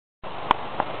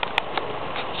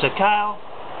So Kyle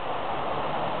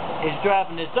is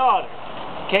driving his daughter,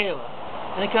 Kayla,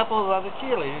 and a couple of other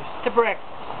cheerleaders to breakfast.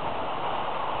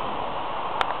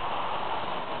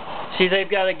 See, they've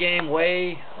got a game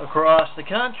way across the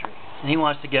country, and he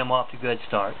wants to get them off to a good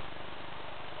start.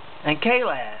 And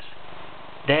Kayla asks,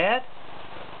 "Dad,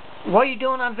 what are you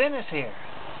doing on Venice here?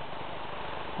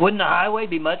 Wouldn't the highway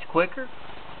be much quicker?"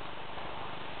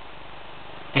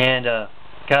 And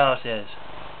Kyle says,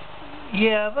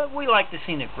 "Yeah, but we like the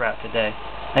scenic route today."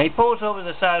 And he pulls over to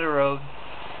the side of the road,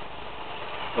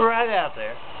 right out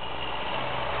there,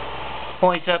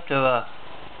 points up to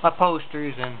my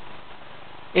posters and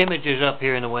images up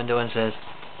here in the window and says,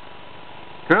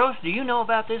 "Girls, do you know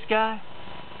about this guy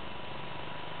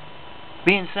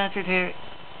being censored here?"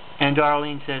 And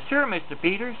Darlene says, "Sure, Mr.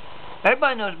 Peters.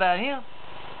 Everybody knows about him.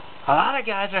 A lot of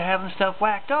guys are having stuff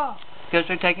whacked off because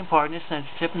they're taking part in this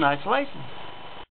censorship and isolation."